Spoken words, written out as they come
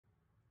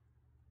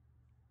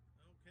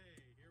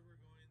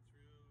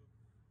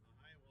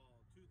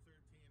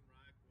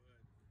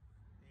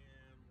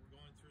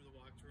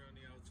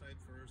outside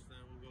first, then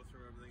we'll go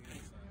through everything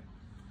inside.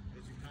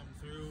 As you come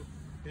through,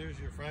 here's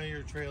your front of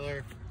your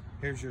trailer.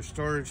 Here's your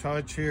storage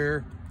hutch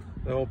here.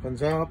 It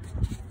opens up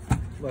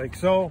like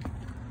so.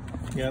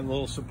 You got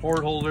little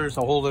support holders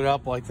to hold it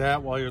up like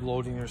that while you're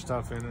loading your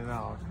stuff in and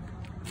out.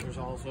 There's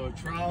also a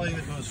trolley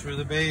that goes through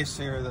the base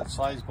here that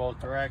slides both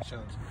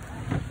directions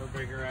for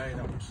bigger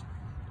items.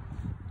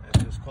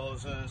 It just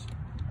closes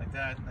like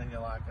that, and then you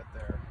lock it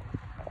there.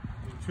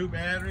 The 2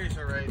 batteries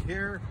are right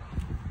here.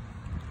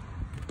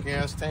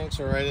 Gas tanks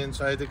are right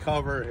inside the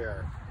cover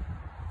here.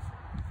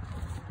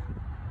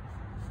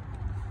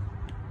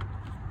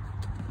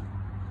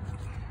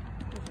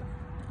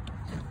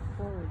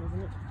 Forward,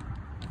 isn't it?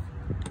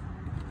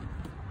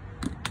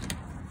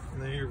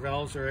 And then your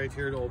valves are right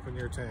here to open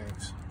your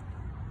tanks.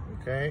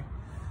 Okay?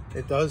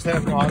 It does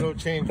have an auto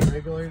change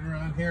regulator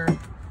on here.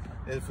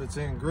 If it's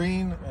in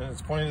green and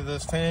it's pointed to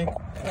this tank,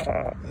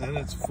 then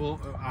it's full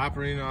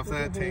operating off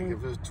that tank.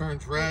 If it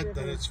turns red,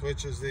 then it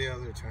switches the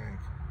other tank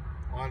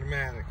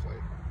automatically.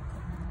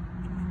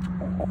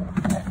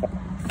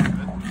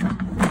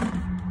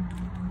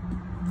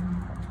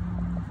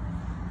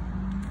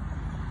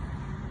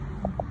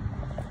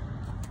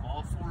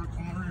 All 4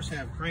 corners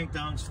have crank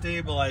down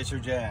stabilizer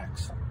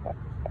jacks.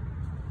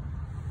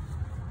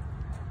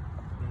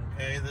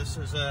 Okay, this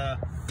is a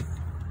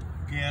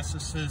gas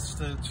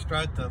assisted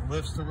strut that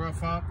lifts the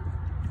roof up.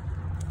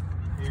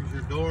 Here's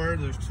your door.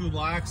 There's 2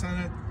 locks on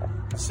it.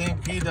 The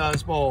same key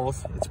does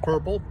both. It's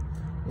purple.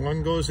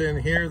 One goes in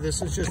here.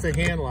 This is just a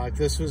hand lock.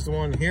 This is the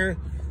one here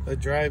that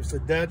drives the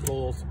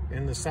deadbolt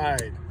in the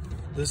side.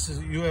 This is,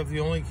 you have the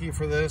only key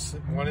for this.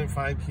 1 in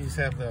 5 keys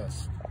have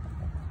this.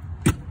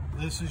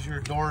 This is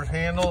your door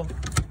handle.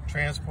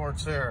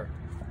 Transports there.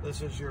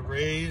 This is your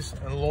raise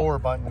and lower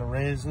button. It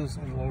raises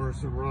and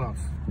lowers the roof.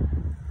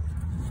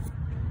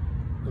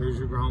 There's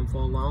your ground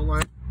fault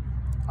outlet,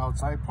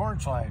 outside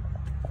porch light.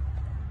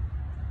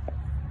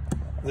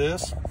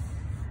 This,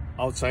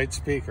 outside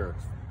speaker.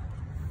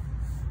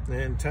 The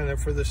antenna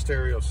for the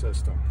stereo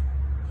system.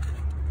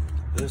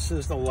 This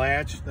is the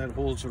latch that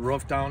holds the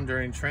roof down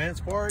during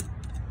transport.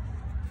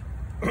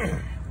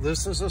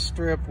 This is a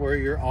strip where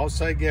your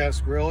outside gas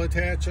grill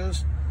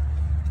attaches.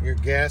 Your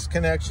gas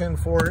connection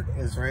for it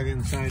is right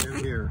inside of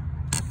here.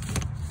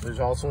 There's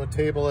also a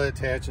table that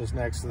attaches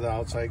next to the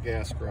outside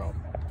gas grill.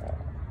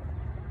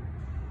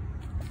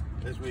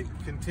 As we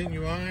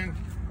continue on,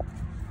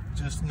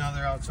 just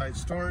another outside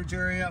storage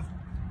area.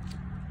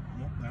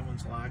 Nope, that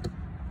one's locked.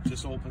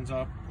 Just opens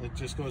up. It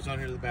just goes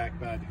under the back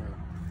bed here.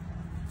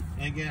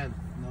 And again,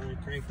 another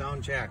crank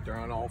down jack. They're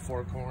on all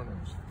 4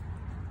 corners.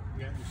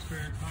 You got your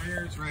spare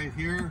tires right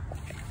here.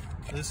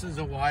 This is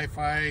a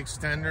Wi-Fi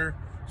extender.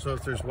 So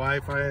if there's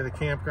Wi-Fi at a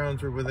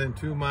campground or within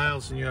 2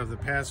 miles and you have the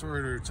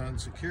password or it's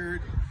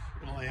unsecured,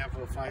 it'll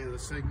amplify the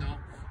signal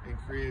and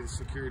create a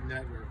secured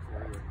network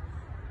for you.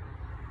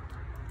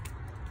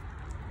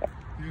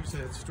 Here's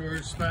that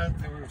storage spot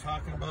that we were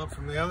talking about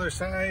from the other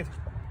side.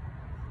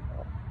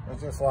 It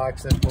just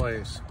locks in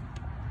place.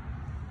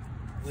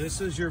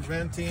 This is your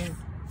venting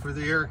for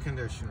the air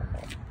conditioner.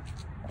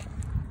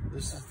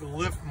 This is the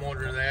lift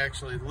motor that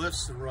actually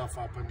lifts the roof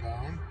up and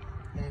down.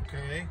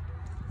 Okay.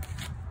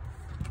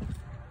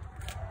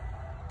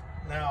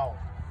 Now,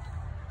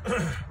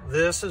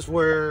 this is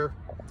where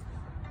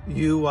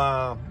you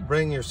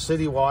bring your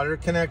city water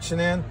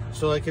connection in.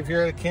 So like if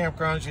you're at a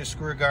campground, you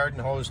screw a garden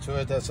hose to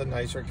it. That's a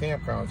nicer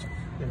campground.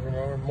 If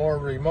you're more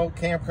remote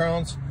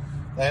campgrounds,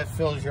 that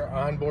fills your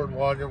onboard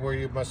water where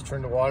you must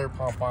turn the water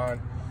pump on,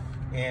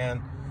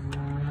 and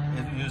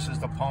it uses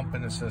the pump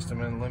in the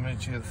system and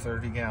limits you to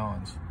 30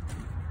 gallons.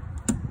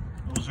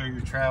 Those are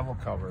your travel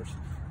covers.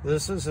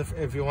 This is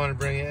if you want to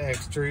bring an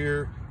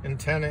exterior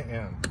antenna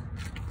in.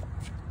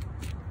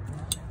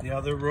 The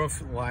other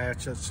roof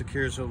latch that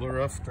secures the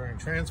roof during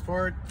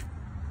transport.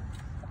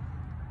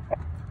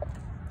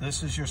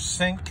 This is your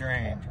sink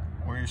drain,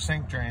 where your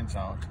sink drains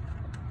out.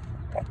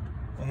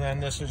 And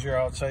then this is your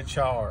outside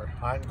shower.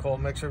 Hot and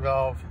cold mixer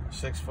valve,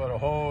 6 foot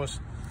of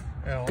hose,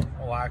 and it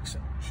locks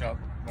it shut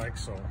like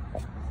so.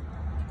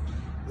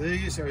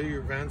 These are your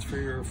vents for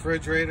your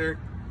refrigerator.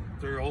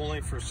 They're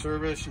only for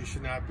service. You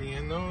should not be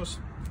in those.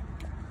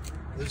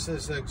 This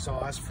is the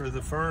exhaust for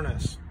the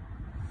furnace.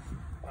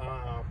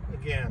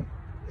 Again,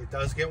 it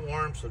does get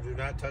warm, so do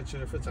not touch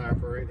it if it's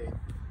operating.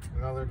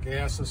 Another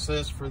gas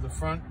assist for the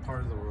front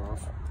part of the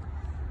roof.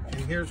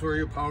 And here's where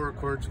your power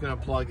cord's going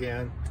to plug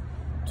in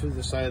to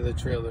the side of the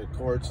trailer. The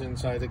cord's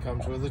inside that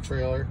comes with the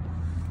trailer.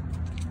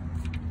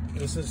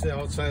 This is the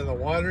outside of the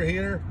water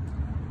heater.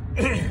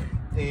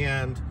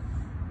 And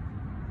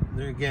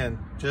again,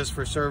 just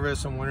for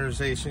service and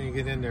winterization, you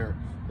get in there.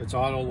 It's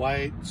auto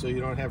light, so you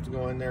don't have to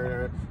go in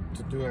there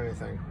to do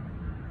anything.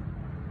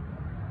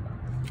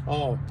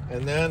 Oh,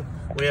 and then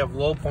we have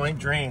low point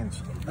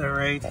drains. All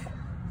right,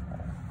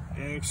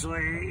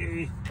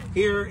 actually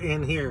here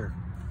and here.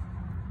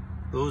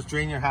 Those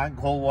drain your hot and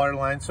cold water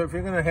lines. So if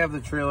you're gonna have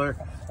the trailer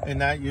and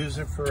not use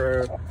it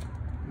for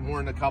more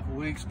than a couple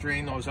weeks,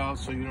 drain those out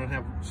so you don't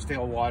have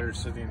stale water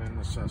sitting in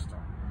the system.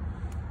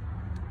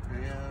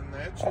 And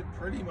that should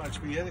pretty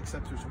much be it,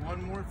 except there's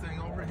one more thing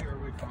over here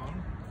we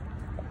found.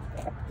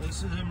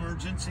 This is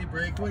emergency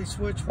breakaway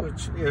switch,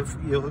 which if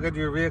you look at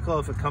your vehicle,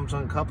 if it comes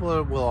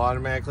uncoupled, it will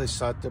automatically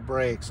set the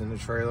brakes and the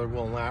trailer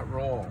will not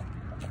roll.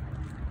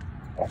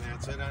 And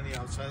that's it on the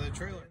outside of the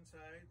trailer.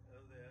 Inside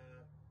of the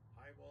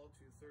high wall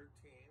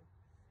 213,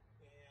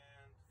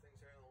 and things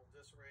are in a little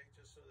disarray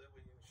just so that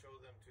we can show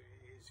them to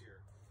you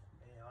easier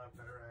and you'll have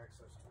better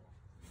access to them.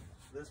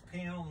 This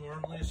panel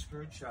normally is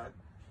screwed shut,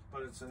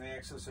 but it's an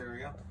access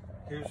area.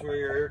 Here's where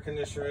your air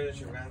conditioner is,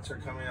 your vents are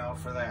coming out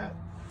for that.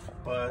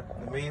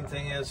 But the main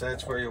thing is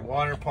that's where your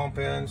water pump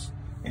is,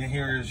 and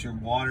here is your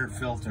water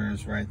filter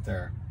is right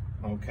there,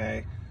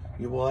 okay?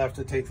 You will have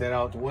to take that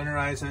out to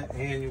winterize it,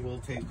 and you will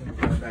take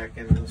it back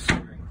into the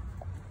steering.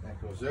 That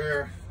goes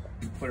there.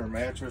 You put our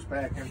mattress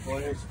back in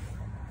place.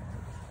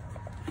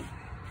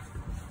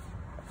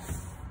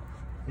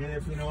 And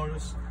if you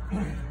notice,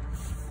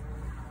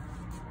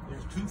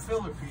 there's two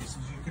filler pieces.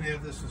 You can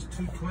have this as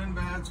two twin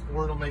beds,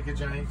 or it'll make a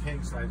giant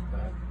king size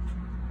bed.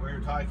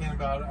 We're talking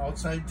about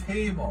outside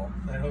table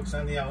that hooks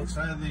on the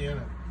outside of the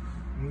unit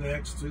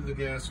next to the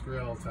gas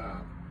grill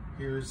top.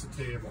 Here's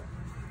the table.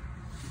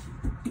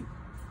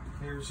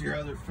 Here's your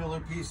other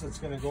filler piece that's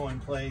going to go in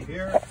play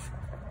here.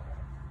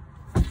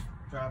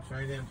 Drops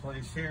right in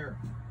place here.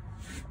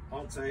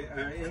 Outside,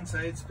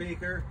 inside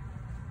speaker.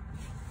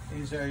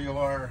 These are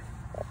your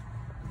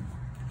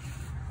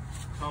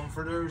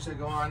comforters that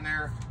go on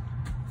there.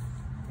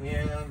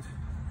 And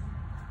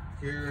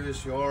here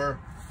is your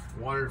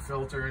water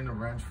filter and the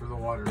wrench for the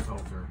water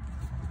filter.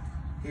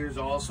 Here's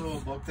also a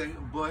book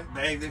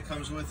bag that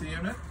comes with the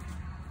unit.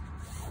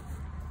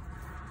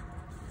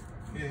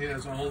 It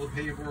has all the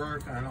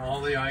paperwork on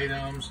all the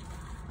items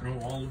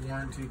and all the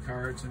warranty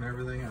cards and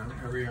everything on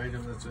every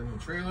item that's in the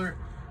trailer,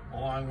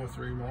 along with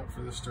the remote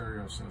for the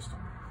stereo system.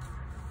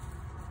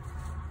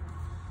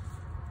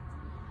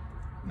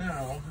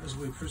 Now, as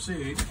we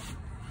proceed,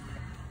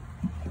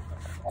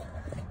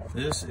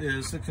 this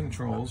is the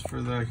controls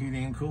for the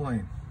heating and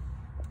cooling.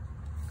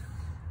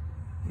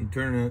 You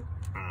turn it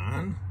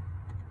on,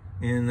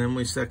 and then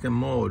we second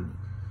mode.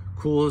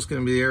 Cool is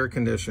going to be the air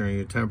conditioning.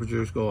 Your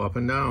temperatures go up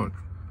and down.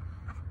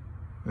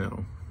 You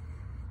know.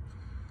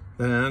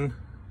 Then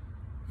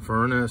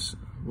furnace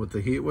with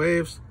the heat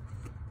waves.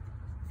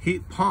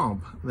 Heat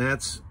pump,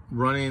 that's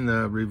running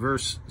the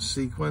reverse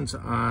sequence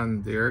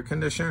on the air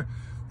conditioner.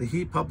 The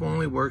heat pump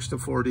only works to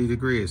 40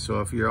 degrees,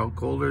 so if you're out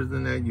colder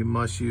than that, you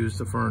must use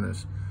the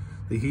furnace.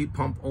 The heat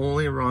pump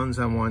only runs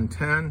on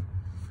 110.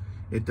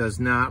 It does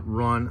not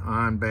run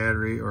on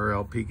battery or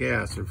LP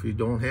gas. If you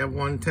don't have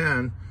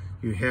 110,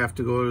 you have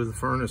to go to the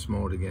furnace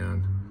mode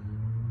again,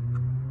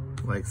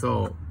 like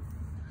so.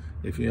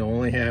 If you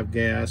only have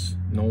gas,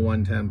 no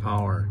 110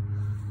 power.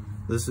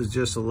 This is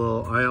just a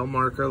little aisle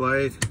marker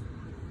light.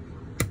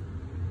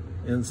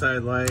 Inside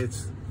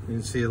lights, you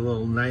can see a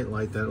little night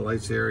light that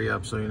lights the area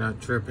up so you're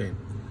not tripping.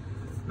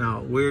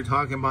 Now, we were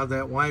talking about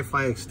that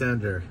Wi-Fi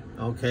extender,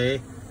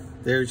 okay?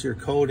 There's your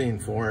coding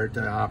for it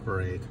to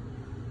operate.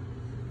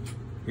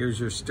 Here's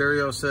your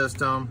stereo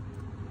system,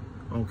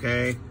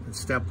 okay?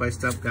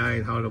 Step-by-step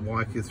guide how to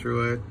walk you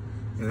through it.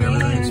 And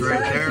everything's right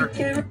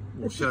there.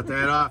 We'll shut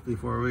that off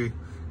before we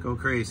go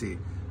crazy.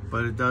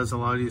 But it does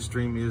allow you to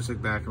stream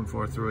music back and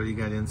forth through it. You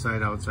got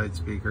inside, outside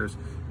speakers,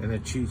 and the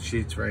cheat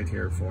sheet's right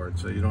here for it,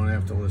 so you don't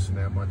have to listen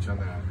that much on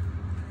that.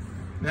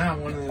 Now,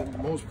 one of the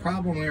most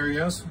problem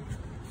areas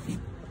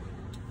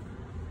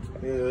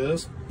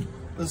is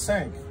the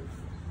sink,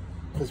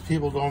 because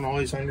people don't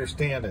always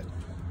understand it.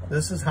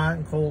 This is hot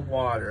and cold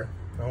water,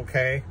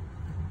 okay?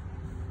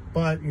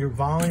 But your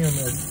volume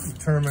is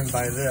determined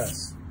by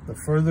this. The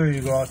further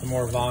you go out, the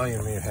more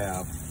volume you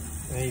have.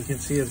 And you can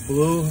see it's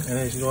blue, and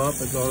as you go up,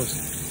 it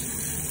goes.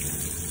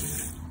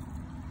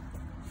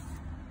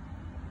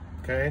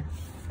 Okay,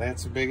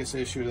 that's the biggest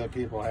issue that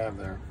people have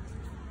there.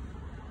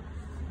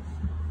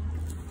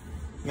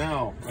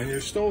 Now, on your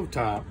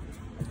stovetop,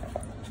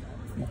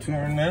 you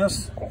turn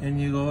this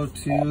and you go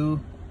to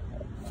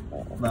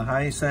the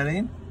high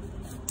setting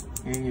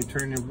and you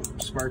turn your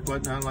spark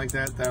button on like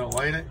that. That'll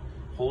light it.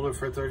 Hold it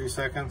for 30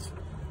 seconds.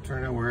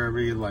 Turn it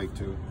wherever you'd like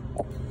to.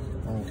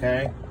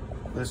 Okay,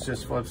 this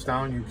just flips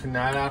down. You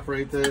cannot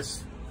operate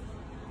this.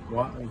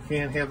 You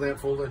can't have that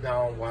folded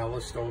down while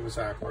the stove is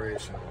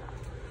operational.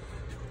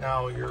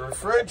 Now, your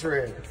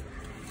refrigerator.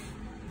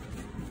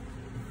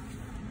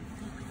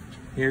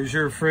 Here's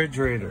your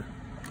refrigerator.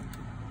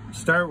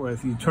 Start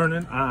with, you turn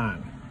it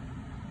on.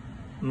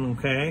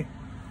 Okay?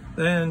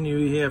 Then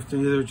you have to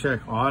either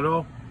check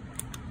auto,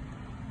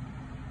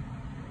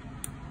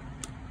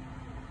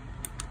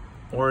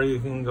 or you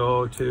can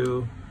go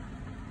to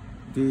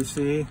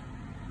DC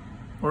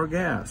or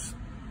gas.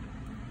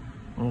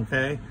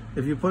 Okay?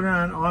 If you put it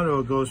on auto,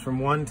 it goes from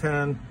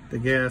 110 to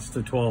gas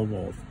to 12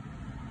 volt.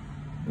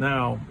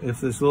 Now,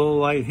 if this little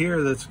light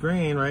here that's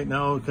green right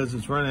now because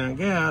it's running on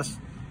gas,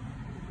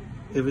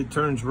 if it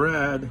turns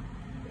red,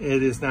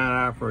 it is not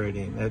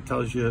operating. That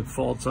tells you it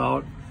faults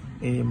out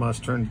and you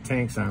must turn the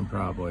tanks on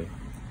probably.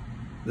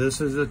 This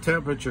is a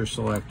temperature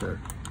selector.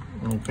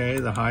 Okay,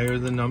 the higher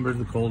the number,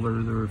 the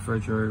colder the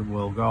refrigerator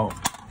will go.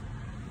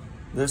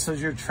 This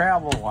is your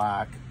travel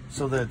lock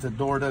so that the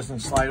door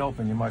doesn't slide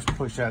open. You must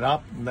push that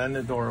up and then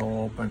the door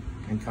will open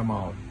and come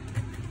out.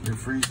 Your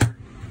freezer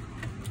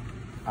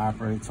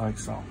operates like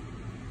so.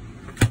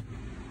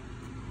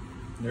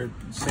 They're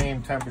the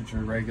same temperature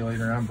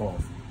regulator on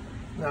both.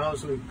 Now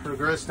as we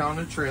progress down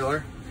the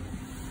trailer,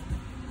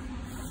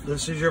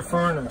 this is your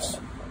furnace.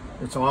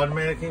 It's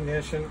automatic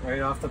ignition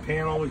right off the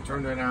panel. We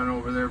turned it on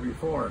over there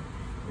before.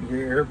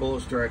 Your air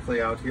blows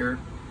directly out here,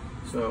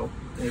 so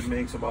it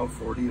makes about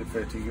 40 to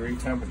 50 degree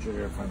temperature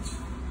difference.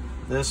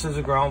 This is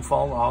a ground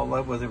fault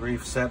outlet with a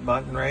reset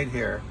button right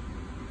here.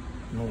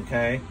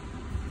 Okay.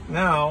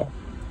 Now,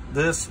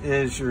 this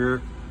is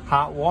your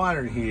hot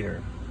water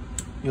heater.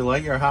 You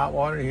light your hot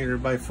water heater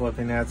by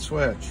flipping that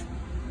switch.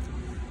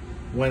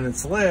 When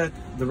it's lit,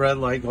 the red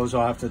light goes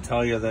off to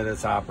tell you that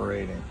it's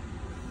operating.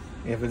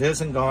 If it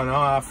isn't gone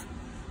off,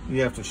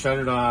 you have to shut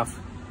it off,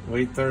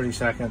 wait 30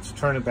 seconds,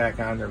 turn it back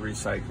on to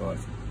recycle it.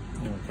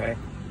 Okay?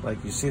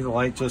 Like you see the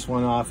light just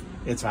went off,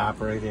 it's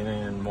operating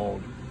in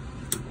mode.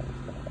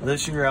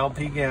 This is your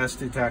LP gas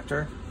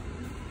detector.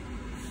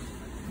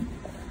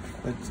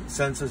 It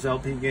senses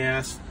LP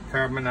gas,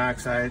 carbon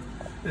monoxide.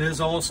 It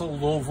is also a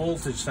low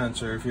voltage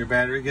sensor. If your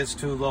battery gets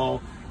too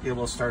low, it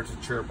will start to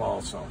chirp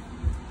also.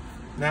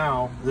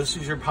 Now, this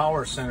is your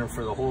power center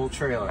for the whole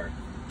trailer.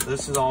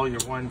 This is all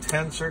your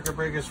 110 circuit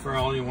breakers for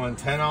all your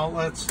 110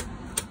 outlets.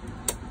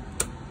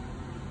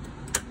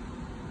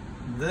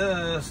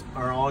 This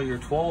are all your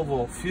 12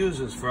 volt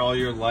fuses for all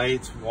your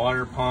lights,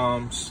 water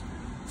pumps,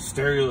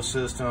 stereo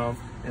system,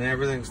 and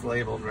everything's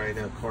labeled right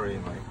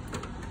accordingly.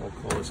 We'll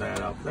close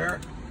that up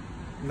there.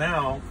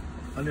 Now,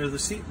 under the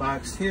seat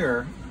box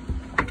here,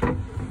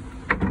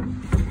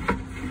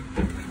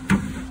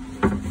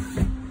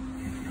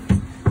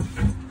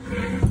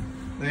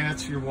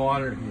 that's your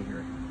water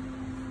heater.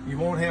 You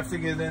won't have to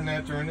get in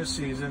that during the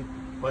season,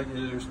 but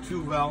there's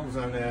 2 valves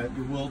on that.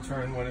 You will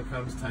turn when it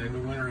comes time to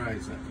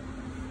winterize it.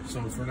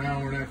 So for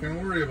now, we're not going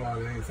to worry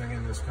about anything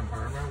in this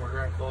compartment. We're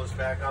going to close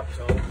back up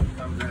till it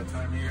comes that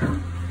time of year.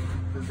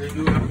 Because they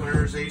do have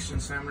winterization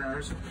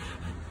seminars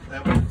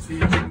that will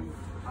teach you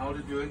how to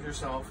do it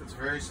yourself. It's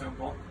very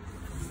simple.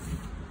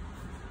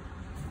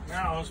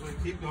 Now, as we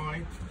keep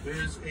going,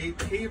 there's a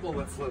table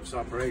that flips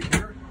up right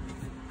here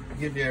to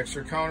give you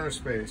extra counter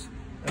space.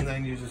 And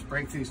then you just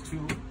break these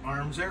 2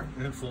 arms there,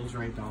 and it folds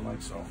right down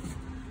like so.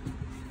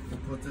 We'll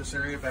put this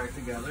area back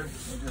together.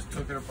 I just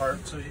took it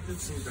apart so you can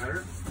see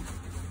better.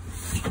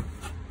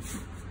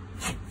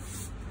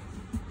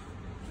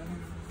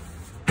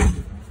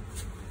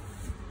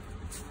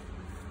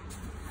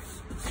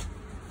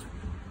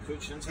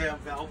 Cushions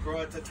have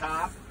Velcro at the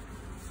top.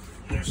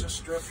 There's a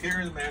strip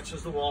here that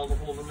matches the wall to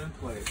hold them in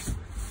place.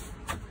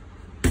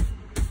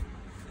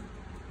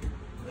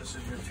 This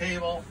is your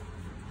table.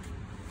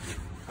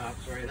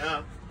 Pops right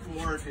up.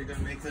 Or if you're going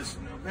to make this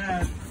into a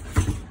bed,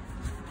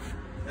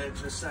 it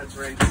just sets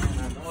right down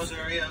on those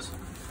areas.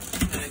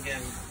 And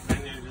again,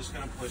 then you're just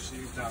going to push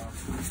these down.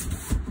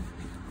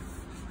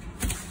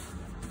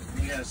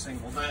 You got a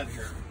single bed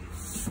here.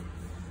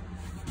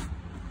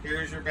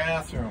 Here's your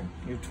bathroom,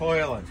 your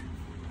toilet.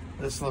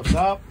 This lifts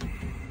up.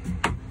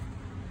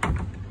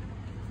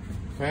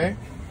 Okay.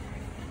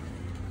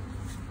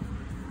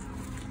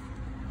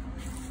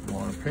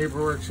 More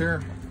paperwork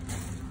here.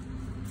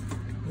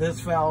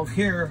 This valve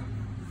here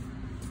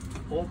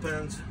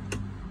opens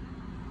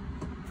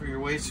for your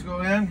waste to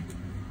go in.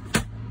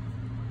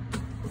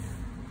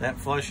 That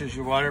flushes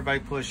your water by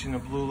pushing the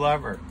blue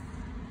lever.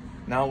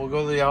 Now we'll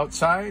go to the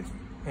outside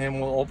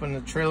and we'll open the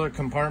trailer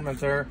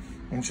compartment there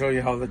and show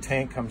you how the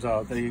tank comes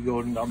out that you go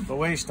and dump the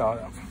waste out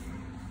of.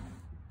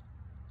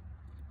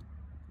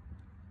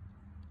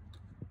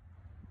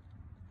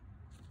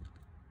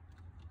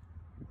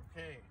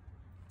 Okay,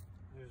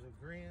 there's a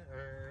green,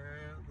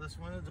 this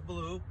one is the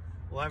blue.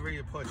 Lever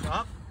you push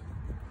up,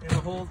 and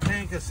the whole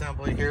tank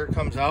assembly here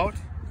comes out.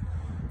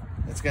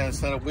 It's got a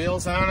set of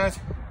wheels on it,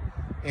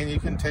 and you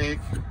can take,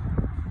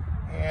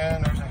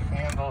 and there's a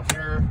handle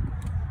here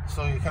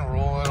so you can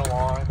roll it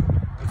along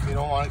if you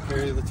don't want to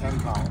carry the 10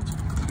 pounds.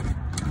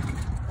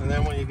 And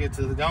then when you get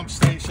to the dump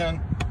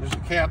station, there's a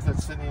cap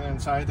that's sitting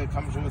inside that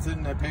comes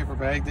within that paper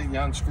bag that you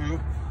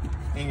unscrew,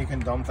 and you can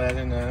dump that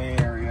in any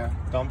area,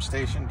 dump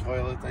station,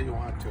 toilet that you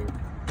want to.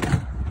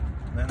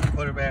 And then you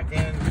put it back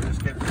in, you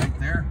just get it right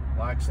there,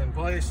 locks in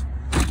place,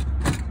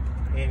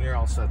 and you're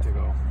all set to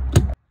go.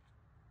 Now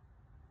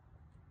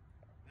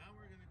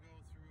we're going to go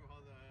through how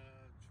the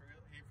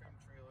A-frame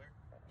trailer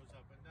goes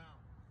up and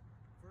down.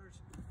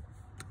 First,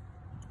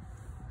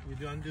 you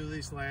undo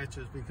these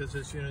latches because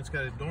this unit's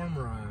got a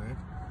dormer on it.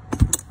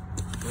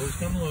 Those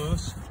come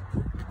loose,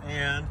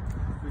 and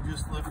we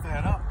just lift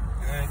that up.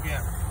 And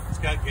again, it's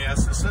got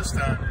gas assist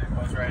on it. It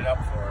goes right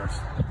up for us.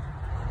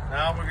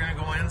 Now we're going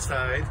to go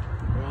inside.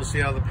 And we'll see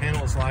how the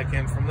panels lock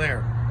in from there.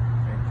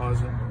 Okay, pause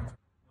it.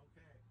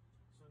 Okay,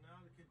 so now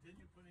to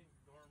continue putting the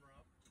dormer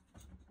up,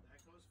 that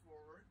goes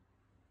forward.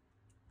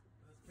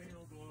 This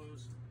panel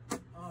goes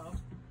up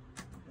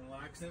and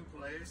locks in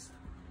place.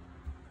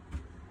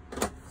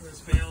 This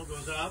panel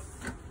goes up,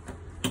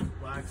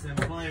 locks in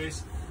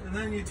place, and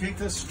then you take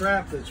this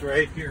strap that's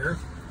right here,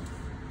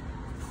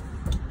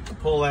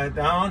 pull that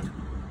down,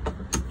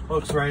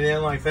 hooks right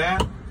in like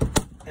that,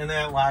 and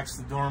that locks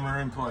the dormer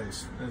in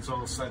place. It's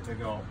all set to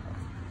go.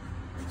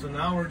 So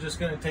now we're just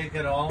going to take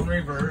it all in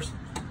reverse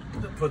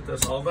to put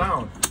this all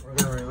down. We're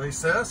going to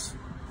release this.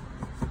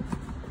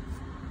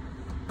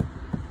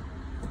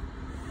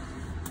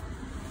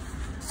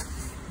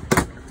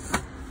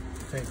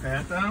 Take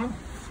that down.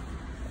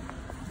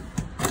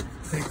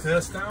 Take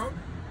this down.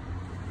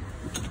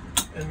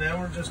 And then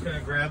we're just going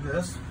to grab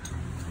this,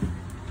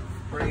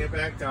 bring it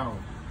back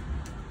down.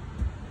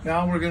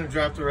 Now we're going to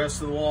drop the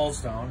rest of the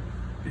walls down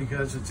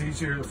because it's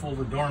easier to fold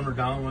the dormer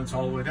down when it's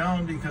all the way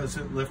down because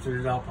it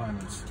lifted it up on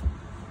us.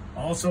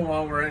 Also,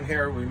 while we're in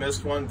here, we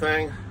missed one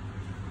thing.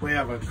 We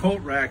have a coat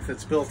rack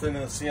that's built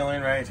into the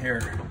ceiling right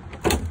here.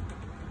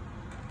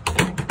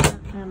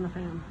 And the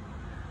fan.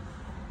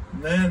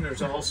 And then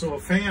there's also a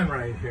fan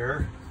right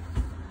here.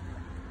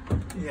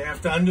 You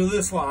have to undo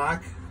this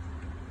lock,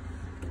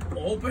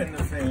 open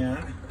the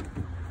fan,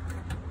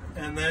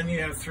 and then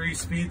you have 3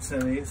 speed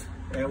settings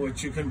at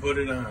which you can put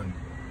it on.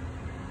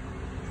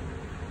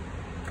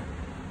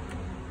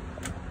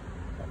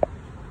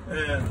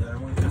 And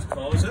then we just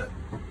close it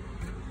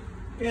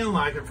and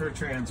lock it for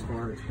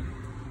transport.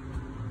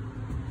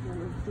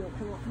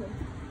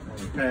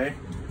 Okay.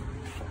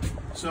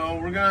 So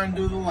we're going to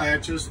undo the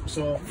latches.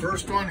 So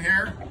first one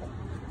here,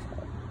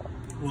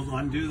 we'll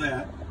undo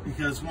that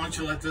because once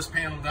you let this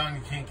panel down,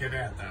 you can't get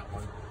at that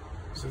one.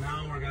 So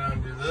now we're going to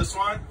undo this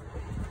one.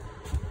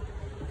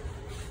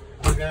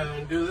 We're going to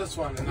undo this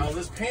one. And now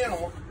this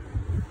panel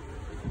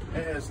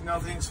has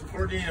nothing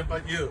supporting it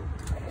but you.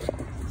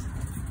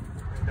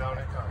 And down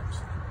it comes.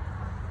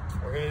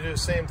 We're going to do the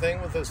same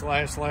thing with this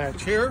last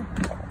latch here.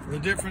 The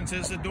difference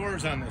is the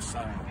door's on this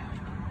side.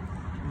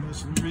 You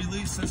just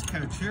release this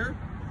catch here,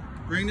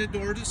 bring the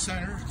door to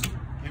center,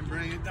 and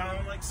bring it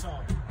down like so.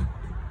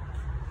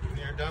 And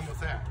you're done with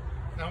that.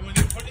 Now when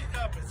you put it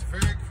up, it's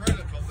very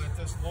critical that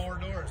this lower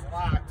door is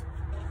locked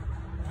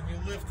when you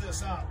lift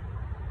this up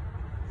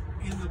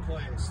into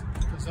place,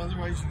 because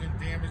otherwise you can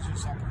damage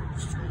yourself with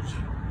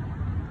extrusion.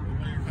 But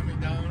when you're coming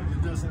down,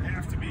 it doesn't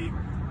have to be.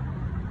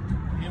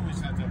 And we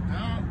set that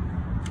down.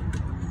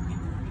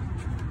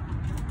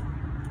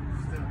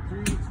 Step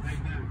through, it's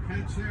magnetic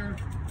catch here.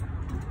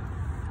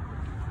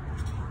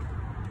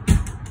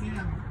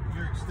 And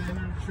your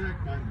extender retract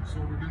button. So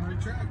we're going to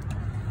retract.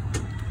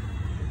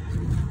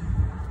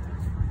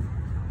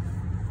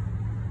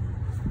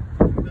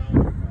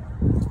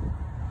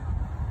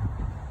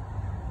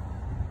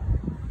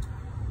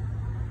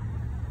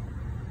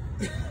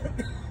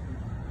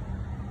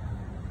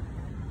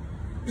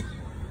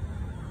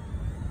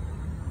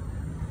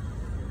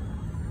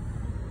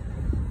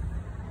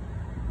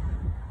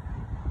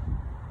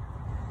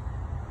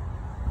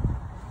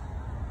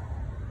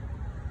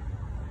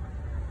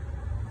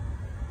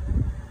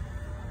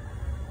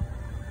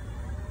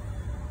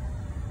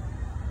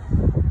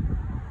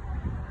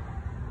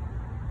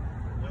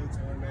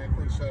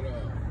 Automatically shut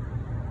off.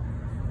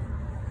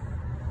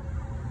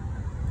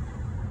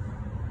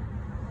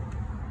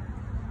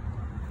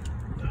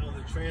 Now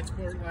the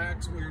transport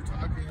latch we were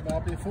talking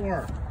about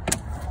before.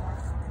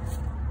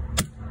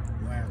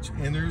 Latch,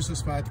 and there's a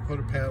spot to put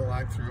a paddle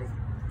lock through.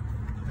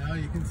 Now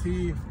you can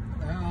see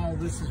how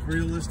this is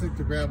realistic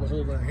to grab a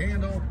hold of the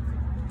handle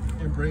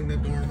and bring the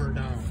dormer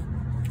down.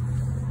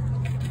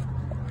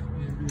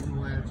 And do the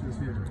latches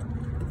here.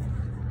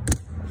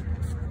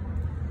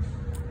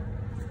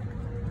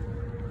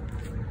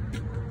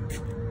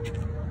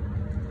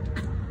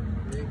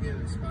 Get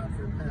a spot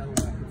for a paddle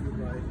lock if you'd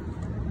like.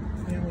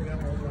 And we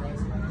got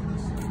motorized on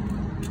this.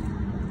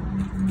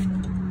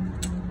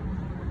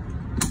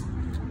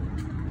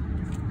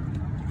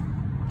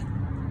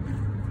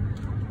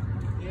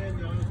 And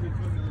now as we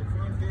come to the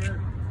front here,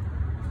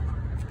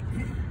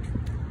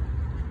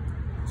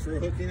 for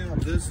hooking up,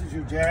 this is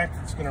your jack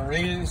that's going to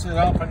raise it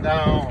up and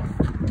down.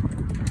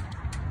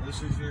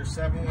 This is your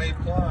 7-way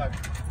plug.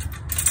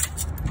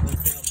 It's going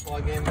to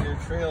plug into your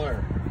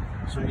trailer.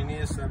 So you need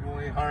a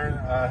 7-way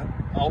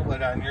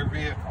outlet on your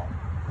vehicle.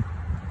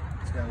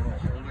 It's got a little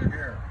holder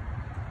here.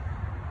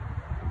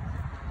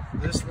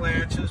 This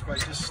latches by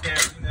just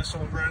snapping this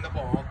over on the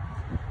ball.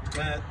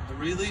 That the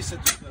release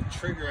of the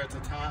trigger at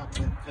the top,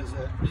 because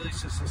it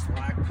releases this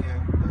lock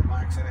pin that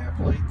locks in that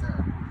plate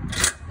there.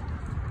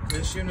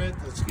 This unit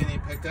that's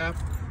getting picked up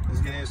is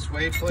getting a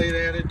sway plate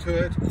added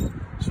to it.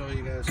 So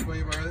you got a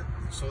sway bar.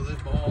 So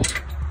this ball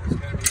is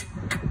going to be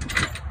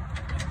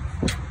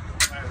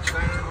latched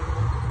on.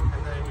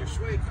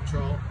 Sway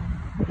control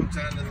hooks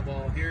onto the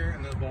ball here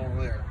and the ball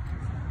there.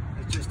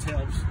 It just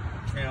helps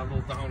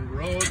travel down the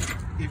road,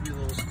 give you a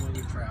little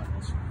smoother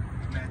travels.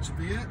 And that should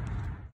be it.